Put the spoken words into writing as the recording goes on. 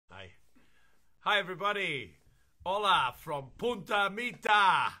Hi, everybody. Hola from Punta,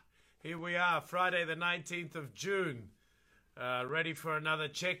 Mita. Here we are, Friday, the 19th of June. Ready for another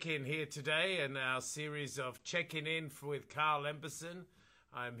check-in here today in our series of checking in with Carl Emberson.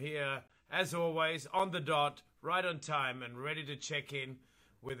 I'm here, as always, on the dot, right on time, and ready to check in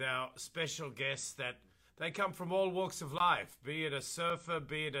with our special guests that they come from all walks of life, be it a surfer,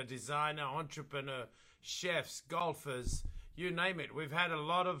 be it a designer, entrepreneur, chefs, golfers, you name it. We've had a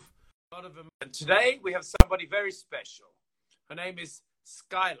lot of them. And today we have somebody very special. Her name is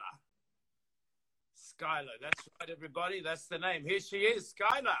Skyler. Skyler, that's right, everybody. That's the name. Here she is,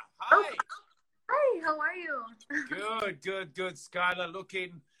 Skyler. Oh, Hi. hi, how are you? Good. Skyler,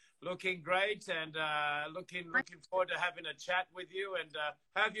 looking great, and looking forward to having a chat with you. And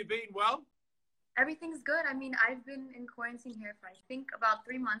have you been well? Everything's good. I mean, I've been in quarantine here for I think about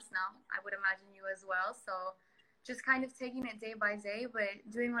 3 months now. I would imagine you as well. So just kind of taking it day by day, but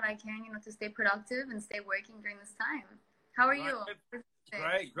doing what I can, to stay productive and stay working during this time. How are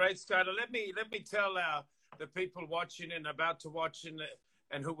Right. you? Great, Skyler. Let me tell the people watching and about to watch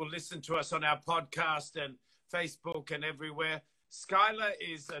and who will listen to us on our podcast and Facebook and everywhere. Skyler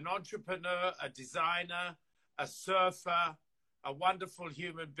is an entrepreneur, a designer, a surfer, a wonderful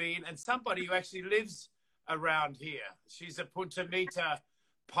human being, and somebody who actually lives around here. She's a Punta Mita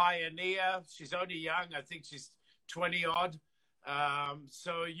pioneer. She's only young. I think she's 20 odd.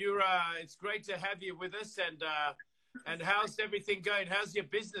 So it's great to have you with us. And how's everything going? How's your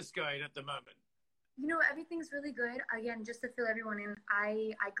business going at the moment? Everything's really good. Again, just to fill everyone in,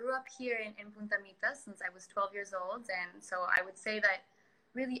 I grew up here in Punta Mita since I was 12 years old. And so I would say that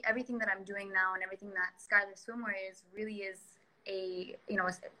really everything that I'm doing now and everything that Skyler Swimwear is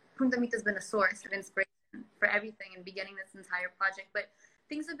Punta Mita has been a source of inspiration for everything and beginning this entire project. But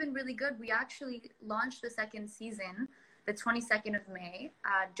things have been really good. We actually launched the second season the 22nd of May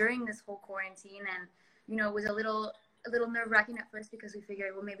during this whole quarantine. And, it was a little nerve-wracking at first because we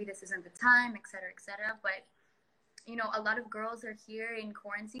figured, well, maybe this isn't the time, et cetera, et cetera. But, a lot of girls are here in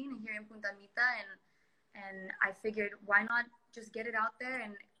quarantine and here in Punta Mita. And I figured, why not just get it out there?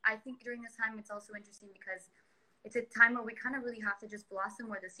 And I think during this time, it's also interesting because it's a time where we kind of really have to just blossom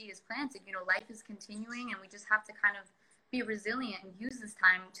where the seed is planted. Life is continuing and we just have to kind of be resilient and use this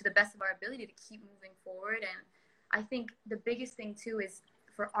time to the best of our ability to keep moving forward. And I think the biggest thing too is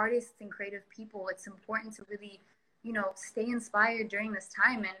for artists and creative people, it's important to really, stay inspired during this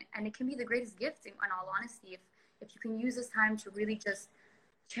time. And it can be the greatest gift, in all honesty, if you can use this time to really just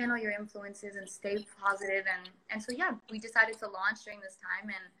channel your influences and stay positive. And so, yeah, we decided to launch during this time.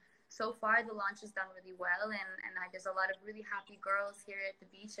 And so far, the launch has done really well. And there's a lot of really happy girls here at the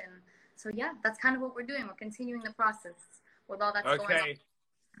beach. And so, yeah, that's kind of what we're doing. We're continuing the process with all that's going on. Okay.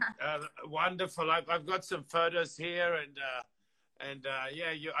 Wonderful. I've got some photos here, and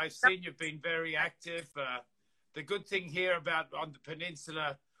I've seen you've been very active. The good thing here about on the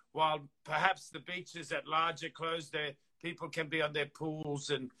peninsula, while perhaps the beaches at large are closed, there people can be on their pools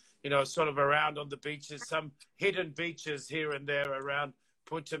and sort of around on the beaches. Some hidden beaches here and there around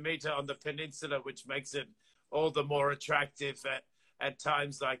Punta Mita on the peninsula, which makes it all the more attractive at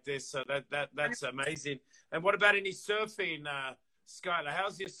times like this. So that's amazing. And what about any surfing? Skylar,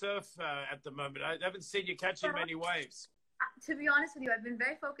 how's your surf at the moment? I haven't seen you catching many waves. To be honest with you, I've been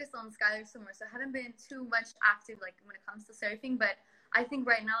very focused on Skyler Swimmer, so I haven't been too much active like when it comes to surfing. But I think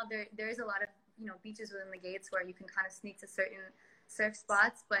right now there is a lot of beaches within the gates where you can kind of sneak to certain surf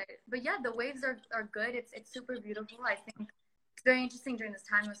spots. But yeah, the waves are good. It's super beautiful. I think it's very interesting during this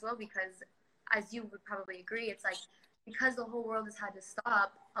time as well because, as you would probably agree, it's like because the whole world has had to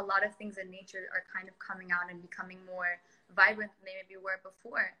stop, a lot of things in nature are kind of coming out and becoming more vibrant than they maybe were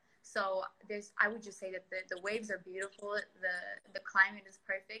before. So I would just say that the waves are beautiful, the climate is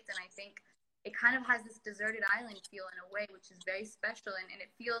perfect, and I think it kind of has this deserted island feel in a way, which is very special, and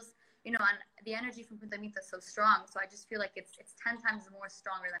it feels, and the energy from Punta Mita is so strong. So I just feel like it's 10 times more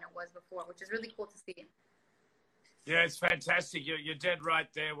stronger than it was before, which is really cool to see. Yeah, it's fantastic. You're dead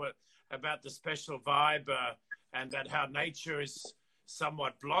right there about the special vibe and that how nature is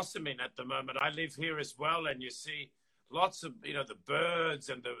somewhat blossoming at the moment. I live here as well, and you see lots of the birds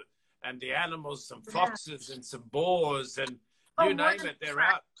and the animals, some foxes and some boars, and you name it, they're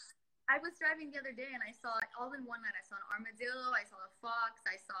out. I was driving the other day and I saw all in one night. I saw an armadillo, I saw a fox,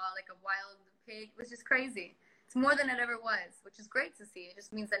 I saw like a wild pig. It was just crazy. It's more than it ever was, which is great to see. It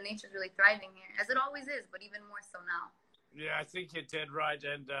just means that nature's really thriving here, as it always is, but even more so now. Yeah, I think you're dead right,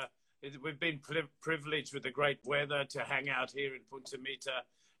 and we've been privileged with the great weather to hang out here in Punta Mita.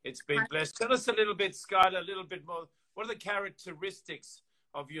 It's been blessed. Tell us a little bit, Skyler, a little bit more. What are the characteristics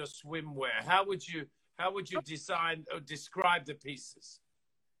of your swimwear? How would you design or describe the pieces?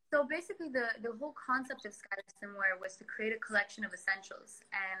 So basically, the whole concept of Skyler Swimwear was to create a collection of essentials.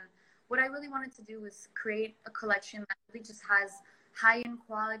 And what I really wanted to do was create a collection that really just has high-end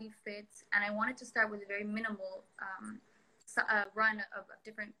quality fits. And I wanted to start with a very minimal run of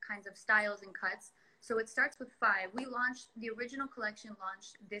different kinds of styles and cuts. So it starts with 5. We launched, the original collection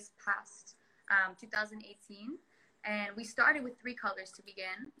launched this past 2018. And we started with 3 colors to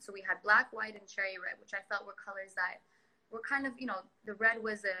begin. So we had black, white, and cherry red, which I felt were colors that were kind of, the red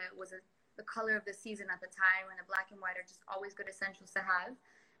was the color of the season at the time, and the black and white are just always good essentials to have.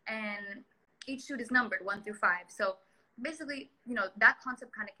 And each suit is numbered 1 through 5. So basically, that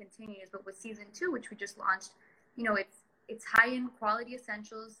concept kind of continues, but with season 2, which we just launched, it's high-end quality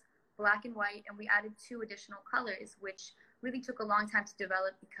essentials, black and white, and we added 2 additional colors, which really took a long time to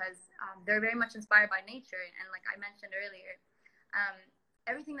develop because they're very much inspired by nature. And like I mentioned earlier,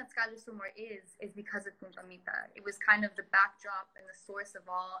 everything that Skyler Swimwear is because of Punta Mita. It was kind of the backdrop and the source of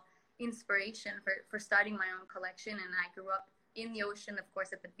all inspiration for starting my own collection. And I grew up in the ocean, of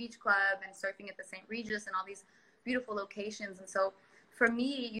course, at the beach club and surfing at the St. Regis and all these beautiful locations. And so for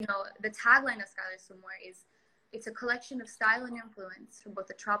me, the tagline of Skyler Swimwear is, it's a collection of style and influence from both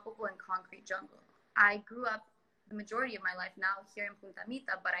the tropical and concrete jungle. I grew up the majority of my life now here in Punta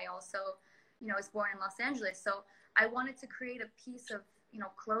Mita, but I also, was born in Los Angeles. So I wanted to create a piece of,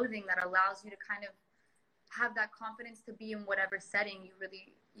 clothing that allows you to kind of have that confidence to be in whatever setting you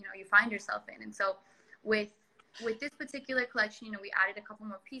really, you find yourself in. And so with this particular collection, we added a couple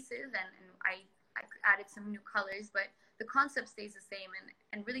more pieces and I added some new colors, but the concept stays the same.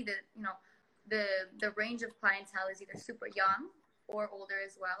 And really the range of clientele is either super young or older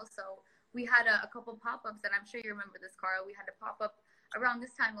as well. So we had a couple pop-ups, and I'm sure you remember this, Carl. We had a pop-up around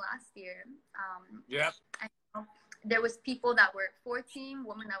this time last year. Yep. And, there was people that were 14,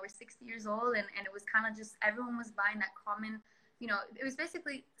 women that were 60 years old, and it was kind of just everyone was buying that common, it was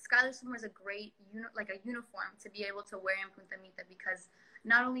basically Skyler Swimwear is a great, like a uniform to be able to wear in Punta Mita, because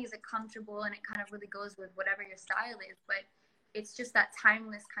not only is it comfortable and it kind of really goes with whatever your style is, but it's just that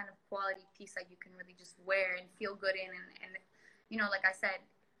timeless kind of quality piece that you can really just wear and feel good in. And like I said,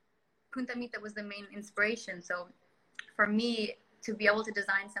 Punta Mita was the main inspiration. So for me to be able to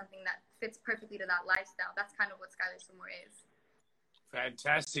design something that fits perfectly to that lifestyle, that's kind of what Skyler Swimwear is.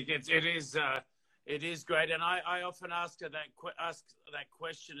 Fantastic. It is great. And I often ask that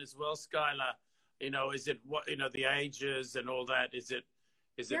question as well, Skyler. Is it what, the ages and all that? Is it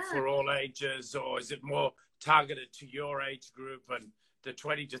for all ages, or is it more targeted to your age group and the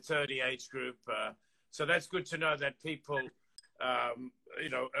 20 to 30 age group? So that's good to know that people,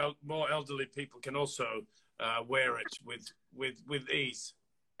 more elderly people can also wear it with ease.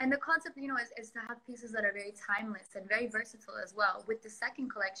 And the concept, is to have pieces that are very timeless and very versatile as well. With the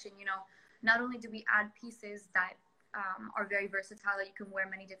second collection, not only do we add pieces that are very versatile that you can wear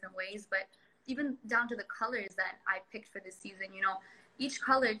many different ways, but even down to the colors that I picked for this season. Each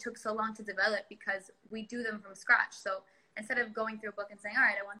color took so long to develop because we do them from scratch. So instead of going through a book and saying, all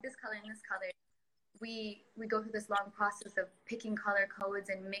right, I want this color and this color, we go through this long process of picking color codes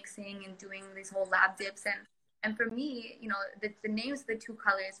and mixing and doing these whole lab dips. And for me, the names of the 2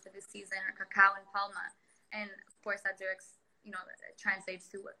 colors for this season are cacao and palma. And of course that directs, translates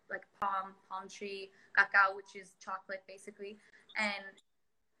to like palm tree, cacao, which is chocolate basically. And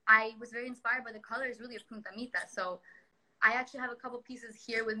I was very inspired by the colors really of Punta Mita. So I actually have a couple pieces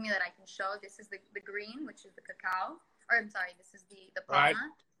here with me that I can show. This is the green, which is the cacao, or I'm sorry, this is the palma. Right.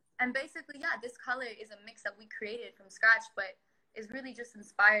 And basically, this color is a mix that we created from scratch, but is really just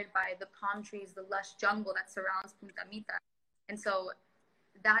inspired by the palm trees, the lush jungle that surrounds Punta Mita. And so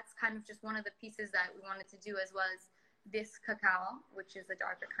that's kind of just one of the pieces that we wanted to do, as well as this cacao, which is a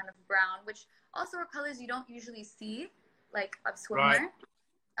darker kind of brown, which also are colors you don't usually see, like of swimwear.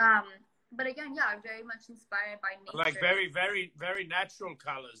 Right. But again, I'm very much inspired by nature. Like very, very, very natural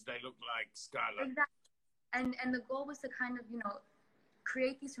colors they look like, Skyler. Exactly. And the goal was to kind of,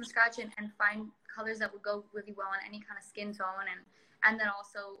 create these from scratch and find colors that would go really well on any kind of skin tone. And then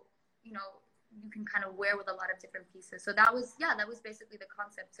also, you can kind of wear with a lot of different pieces. So that was basically the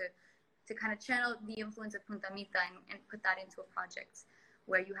concept, to kind of channel the influence of Punta Mita and put that into a project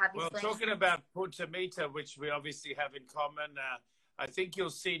where you have these. Well, talking about Punta Mita, which we obviously have in common, I think you'll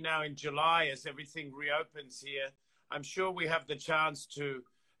see now in July, as everything reopens here, I'm sure we have the chance to,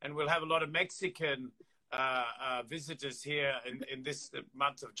 and we'll have a lot of Mexican visitors here in this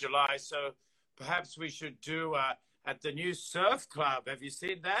month of July. So perhaps we should do at the new surf club. Have you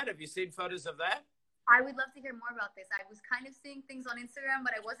seen that? Have you seen photos of that? I would love to hear more about this. I was kind of seeing things on Instagram,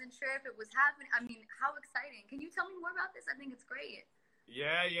 but I wasn't sure if it was happening. I mean, how exciting. Can you tell me more about this? I think it's great.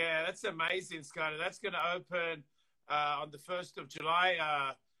 Yeah, that's amazing, Skyler. That's going to open on the 1st of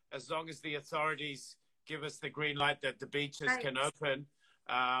July. as long as the authorities give us the green light that the beaches Right. can open.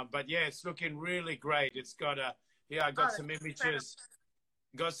 But yeah, it's looking really great. It's got a, yeah, I Oh, got some that's incredible.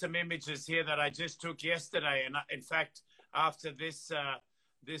 images, here that I just took yesterday. And in fact, after this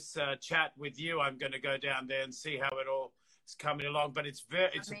chat with you, I'm going to go down there and see how it all is coming along. But it's a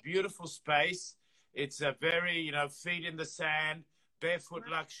Amazing. beautiful space. It's a very, feet in the sand, barefoot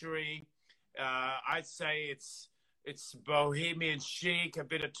luxury. I'd say it's bohemian chic, a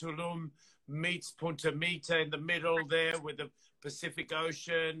bit of Tulum meets Punta Mita in the middle there with the Pacific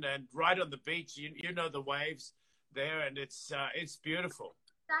Ocean, and right on the beach. You know the waves there, and it's beautiful.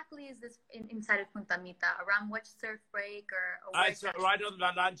 Exactly is this inside of Punta Mita? Around which surf break or where It's exactly? right on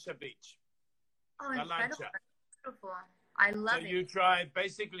La Lancha Beach. Oh, La incredible. Lancha. Beautiful. I So love it. you drive,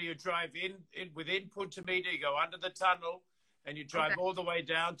 basically you drive in within Punta Mita, you go under the tunnel, and you drive Okay. all the way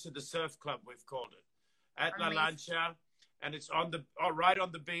down to the surf club, we've called it, at La Amazing. Lancha, and it's right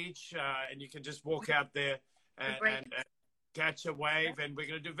on the beach, and you can just walk out there The and, break. and catch a wave. And we're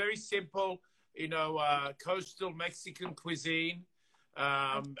going to do very simple, coastal Mexican cuisine.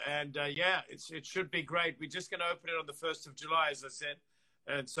 And yeah, it should be great. We're just going to open it on the 1st of July, as I said.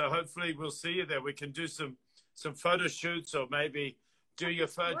 And so hopefully we'll see you there. We can do some photo shoots, or maybe do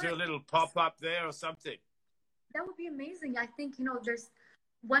a little pop up there or something. That would be amazing. I think, there's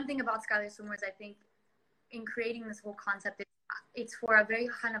one thing about Skyler Swimmers, I think, in creating this whole concept, it's for a very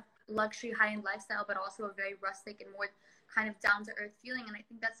kind of luxury, high-end lifestyle, but also a very rustic and more kind of down-to-earth feeling. And I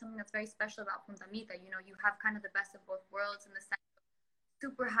think that's something that's very special about Punta Mita. You have kind of the best of both worlds in the sense of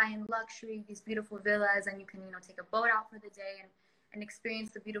super high-end luxury, these beautiful villas, and you can, take a boat out for the day and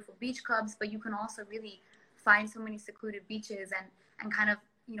experience the beautiful beach clubs, but you can also really find so many secluded beaches and kind of,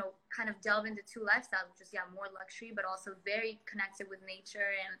 kind of delve into two lifestyles, which is, more luxury, but also very connected with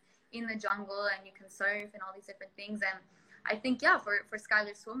nature and in the jungle, and you can surf and all these different things. And I think, for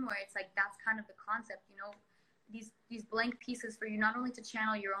Skyler Swimwear, it's like that's kind of the concept, these blank pieces for you not only to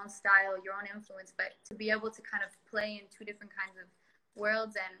channel your own style, your own influence, but to be able to kind of play in two different kinds of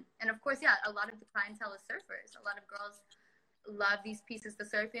worlds. And of course, a lot of the clientele is surfers. A lot of girls love these pieces to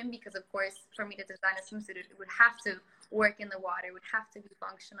surf in because, of course, for me to design a swimsuit, it would have to work in the water, it would have to be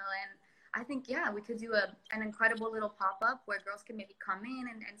functional. And I think, we could do an incredible little pop-up where girls can maybe come in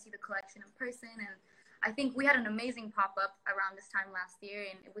and see the collection in person. And I think we had an amazing pop-up around this time last year,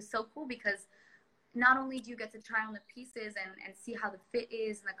 and it was so cool because not only do you get to try on the pieces and see how the fit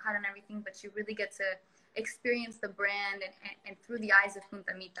is and the cut and everything, but you really get to experience the brand and through the eyes of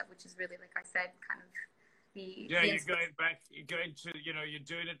Punta Mita, which is really, like I said, kind of You're going back, you're going to, you're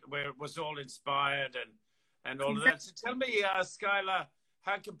doing it where it was all inspired and all of that. So tell me, Skyler,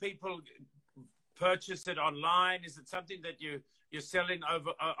 how can people purchase it online? Is it something that you're selling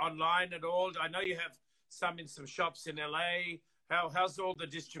over online at all? I know you have some in some shops in LA. How's all the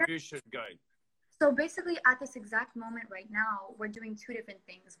distribution going? So basically, at this exact moment right now, we're doing two different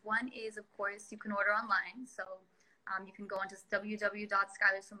things. One is, of course, you can order online. So you can go onto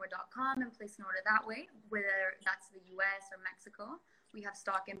www.skylerswimwear.com and place an order that way, whether that's the US or Mexico. We have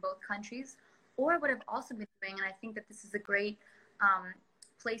stock in both countries. Or what I've also been doing, and I think that this is a great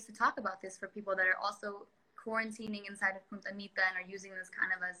place to talk about this for people that are also quarantining inside of Punta Mita and are using this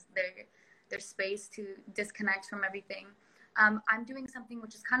kind of as their space to disconnect from everything. I'm doing something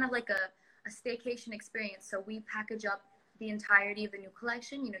which is kind of like a staycation experience. So we package up the entirety of the new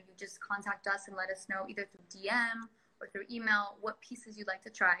collection. You just contact us and let us know either through DM or through email what pieces you'd like to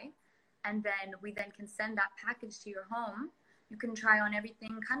try. And then we then can send that package to your home. You can try on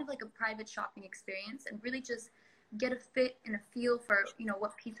everything, kind of like a private shopping experience, and really just get a fit and a feel for,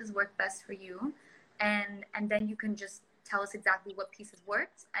 what pieces work best for you. And then you can just tell us exactly what pieces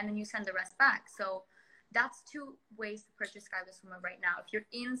worked, and then you send the rest back. So that's two ways to purchase Skyler Swimwear right now. If you're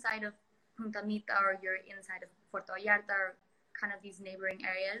inside of Punta Mita or you're inside of Puerto Vallarta or kind of these neighboring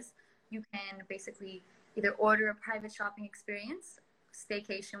areas, you can basically either order a private shopping experience,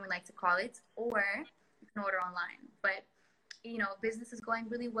 staycation we like to call it, or you can order online. But business is going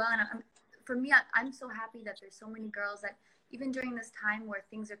really well, and for me, I'm so happy that there's so many girls that even during this time where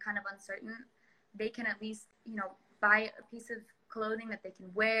things are kind of uncertain, they can at least buy a piece of clothing that they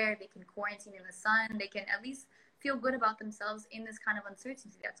can wear. They can quarantine in the sun. They can at least feel good about themselves in this kind of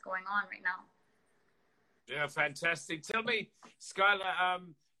uncertainty that's going on right now. Yeah, fantastic. Tell me, Skyler,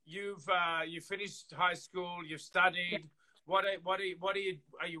 you finished high school, you've studied. Yeah. What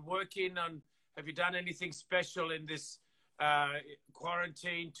are you working on? Have you done anything special in this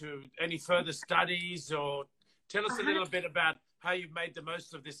quarantine to any further studies, or tell us a little bit about how you've made the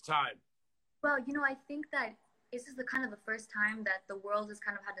most of this time? Well, I think that this is the first time that the world has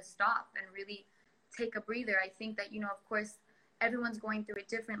kind of had to stop and really take a breather. I think that, of course, everyone's going through it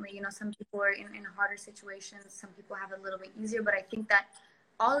differently. You know, some people are in harder situations, some people have it a little bit easier, but I think that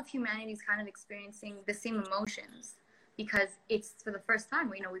all of humanity is kind of experiencing the same emotions because it's for the first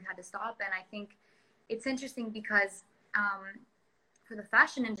time, you know, we've had to stop. And I think it's interesting because for the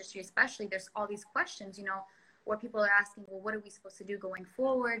fashion industry especially, there's all these questions, you know, where people are asking, well, what are we supposed to do going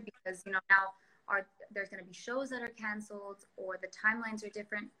forward? Because, you know, now there's going to be shows that are canceled or the timelines are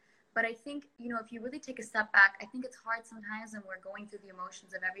different. But I think, you know, if you really take a step back, I think it's hard sometimes and we're going through the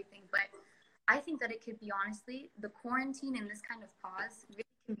emotions of everything. But I think that it could be, honestly, the quarantine and this kind of pause really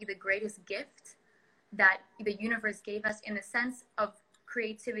can be the greatest gift that the universe gave us in the sense of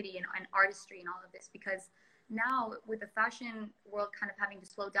creativity and artistry and all of this. Because now with the fashion world kind of having to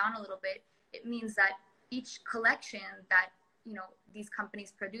slow down a little bit, it means that each collection that, you know, these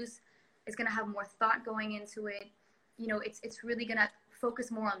companies produce is going to have more thought going into it. You know, it's really going to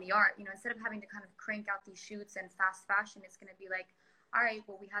focus more on the art. You know, instead of having to kind of crank out these shoots and fast fashion, it's going to be like, all right,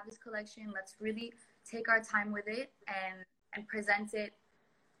 well, we have this collection. Let's really take our time with it and present it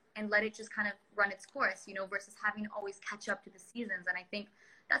and let it just kind of run its course, you know, versus having to always catch up to the seasons. And I think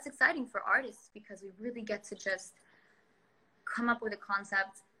that's exciting for artists because we really get to just come up with a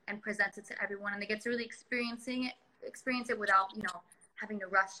concept and present it to everyone, and they get to really experience it without, you know, having to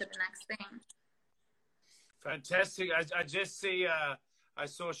rush to the next thing. Fantastic. I just see, I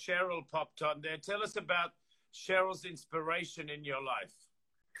saw Cheryl popped on there. Tell us about Cheryl's inspiration in your life.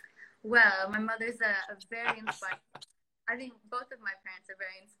 Well, my mother's a very inspiring. I think both of my parents are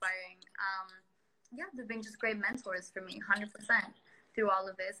very inspiring. Yeah, they've been just great mentors for me, 100% through all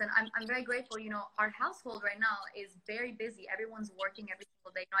of this. And I'm very grateful. You know, our household right now is very busy. Everyone's working every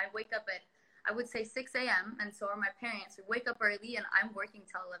single day. You know, I wake up at, I would say 6 a.m. and so are my parents. We wake up early and I'm working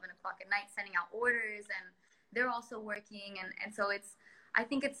till 11 o'clock at night, sending out orders, and they're also working. And so I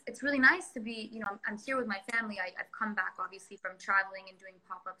think it's really nice to be, you know, I'm here with my family. I've come back obviously from traveling and doing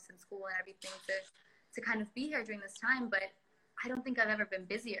pop-ups in school and everything to kind of be here during this time, but I don't think I've ever been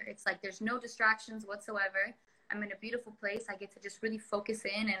busier. It's like there's no distractions whatsoever. I'm in a beautiful place. I get to just really focus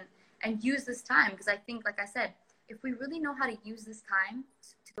in and use this time, because I think, like I said, if we really know how to use this time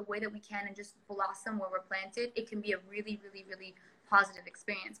to the way that we can and just blossom where we're planted, it can be a really, really, really positive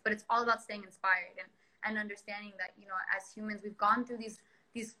experience. But it's all about staying inspired and understanding that, you know, as humans, we've gone through these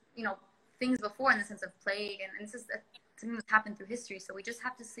you know, things before in the sense of plague, and this is something that's happened through history. So we just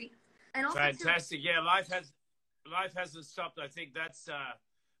have to see. And also fantastic. Yeah, life hasn't stopped. I think that's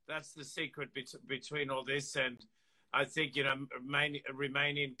the secret between all this. And I think, you know,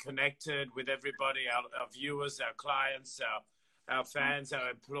 remaining connected with everybody, our viewers, our clients, our fans, our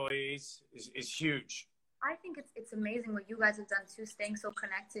employees is huge. I think it's amazing what you guys have done too, staying so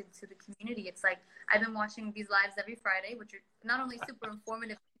connected to the community. It's like I've been watching these lives every Friday, which are not only super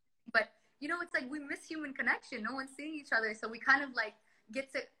informative, but, you know, it's like we miss human connection. No one's seeing each other. So we kind of like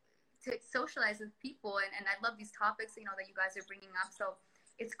get to socialize with people. And I love these topics, you know, that you guys are bringing up. So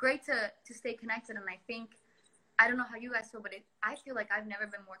it's great to stay connected. And I think, I don't know how you guys feel, but I feel like I've never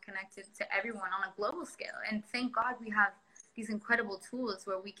been more connected to everyone on a global scale. And thank God we have these incredible tools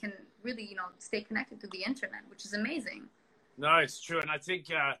where we can really, you know, stay connected through the internet, which is amazing. No, it's true. And I think,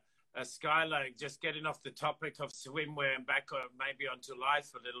 Skyler, just getting off the topic of swimwear and back maybe onto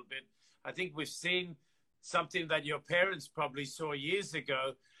life a little bit, I think we've seen something that your parents probably saw years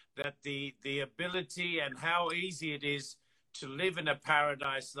ago, that the ability and how easy it is to live in a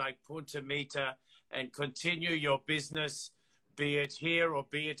paradise like Punta Mita and continue your business, be it here or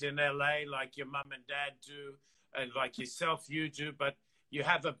be it in LA, like your mum and dad do, and like yourself, you do, but you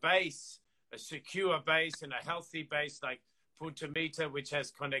have a base, a secure base and a healthy base like Punta Mita, which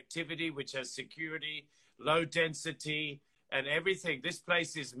has connectivity, which has security, low density, and everything. This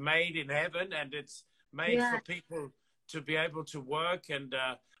place is made in heaven, and it's made for people to be able to work. And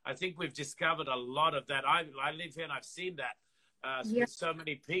I think we've discovered a lot of that. I live here and I've seen that with so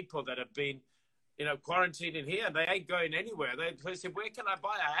many people that have been, you know, quarantined in here. They ain't going anywhere. They said, where can I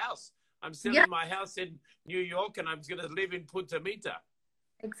buy a house? I'm selling my house in New York and I'm going to live in Punta Mita.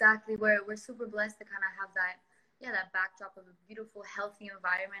 Exactly. We're super blessed to kind of have that backdrop of a beautiful, healthy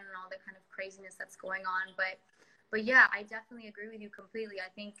environment and all the kind of craziness that's going on. But yeah, I definitely agree with you completely. I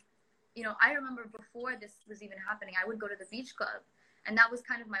think, you know, I remember before this was even happening, I would go to the beach club, and that was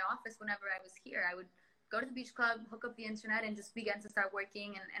kind of my office whenever I was here. I would go to the beach club, hook up the internet, and just begin to start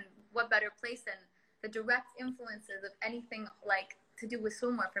working. And what better place than the direct influences of anything like to do with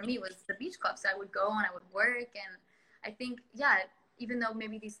swimwear for me was the beach club. So I would go and I would work. And I think, even though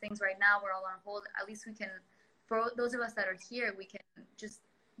maybe these things right now we're all on hold, at least we can, for those of us that are here, we can just,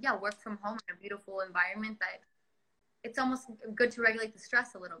 work from home in a beautiful environment that it's almost good to regulate the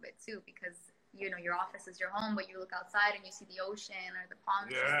stress a little bit too, because your office is your home, but you look outside and you see the ocean or the palm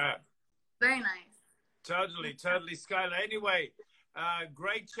trees. Yeah. Very nice. Totally, Skyler. Anyway,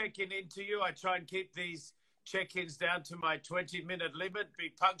 great checking into you. I try and keep these check-ins down to my 20-minute limit. Be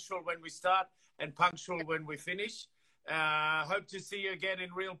punctual when we start and punctual when we finish. Hope to see you again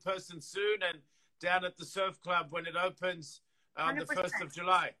in real person soon and down at the surf club when it opens on 100%. the 1st of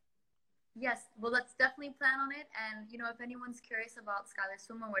July. Yes, well, let's definitely plan on it. And, if anyone's curious about Skyler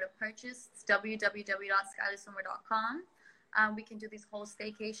Swimwear, where to purchase, it's www.skylerswimwear.com. We can do this whole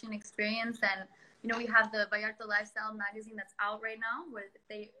staycation experience. And, we have the Vallarta Lifestyle magazine that's out right now, where if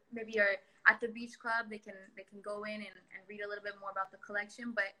they maybe are at the beach club, they can go in and read a little bit more about the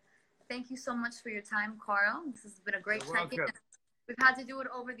collection. But thank you so much for your time, Carl. This has been a great check-in. We've had to do it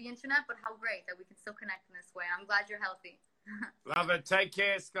over the internet, but how great that we can still connect in this way. I'm glad you're healthy. Love it. Take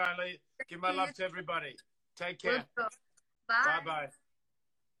care, Skyler. Give my love to everybody. Take care. Bye. Bye-bye.